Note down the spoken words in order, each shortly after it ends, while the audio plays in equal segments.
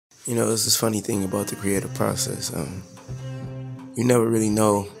You know, it's this funny thing about the creative process. You never really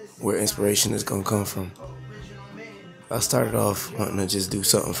know where inspiration is gonna come from. I started off wanting to just do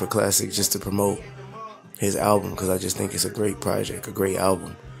something for Klaccik just to promote his album because I just think it's a great project, a great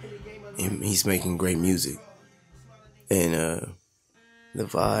album, and he's making great music. And the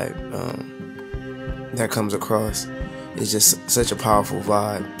vibe that comes across is just such a powerful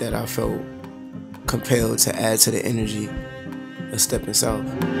vibe that I felt compelled to add to the energy of Stepping South.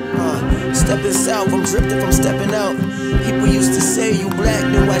 Stepping south, I'm drifting from stepping out. People used to say you black,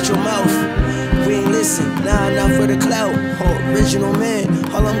 then watch your mouth. We ain't listen, nah, not for the clout. Original man,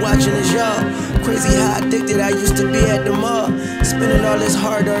 all I'm watching is y'all. Crazy how addicted I used to be at the mall. Spending all this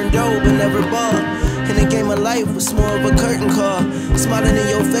hard-earned dough, but never bought. In the game of life was more of a curtain call. Smiling in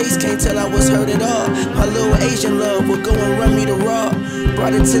your face, can't tell I was hurt at all. My little Asian love would go and run me the raw.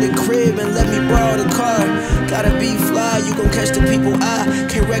 Brought it to the crib and let me borrow the car. Gotta be fly, you gon' catch the people eye.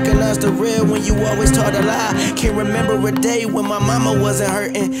 Can't recognize the real when you always taught a lie. Can't remember a day when my mama wasn't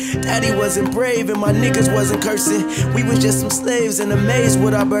hurting, daddy wasn't brave, and my niggas wasn't cursing. We was just some slaves in a maze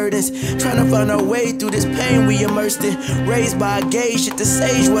with our burdens, trying to find our way through this pain we immersed in. Raised by a gay shit, the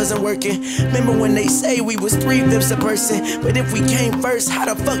sage wasn't working. Remember when they say we was 3/5 a person, but if we came first,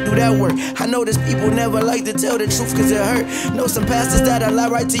 how the fuck do that work? I know there's people never like to tell the truth cause it hurt. Know some pastors that lie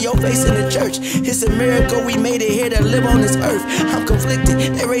right to your face in the church. It's a miracle we made it here to live on this earth. I'm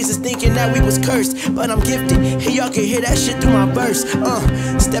conflicted, they raised us thinking that we was cursed, but I'm gifted, and y'all can hear that shit through my verse.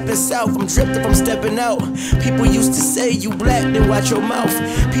 Stepping south, I'm drifting from stepping out. People used to say you black, then watch your mouth.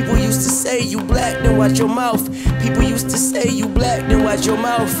 People used to say you black, then watch your mouth. People used to say you black, then watch your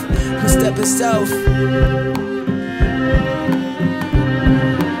mouth. I'm stepping south.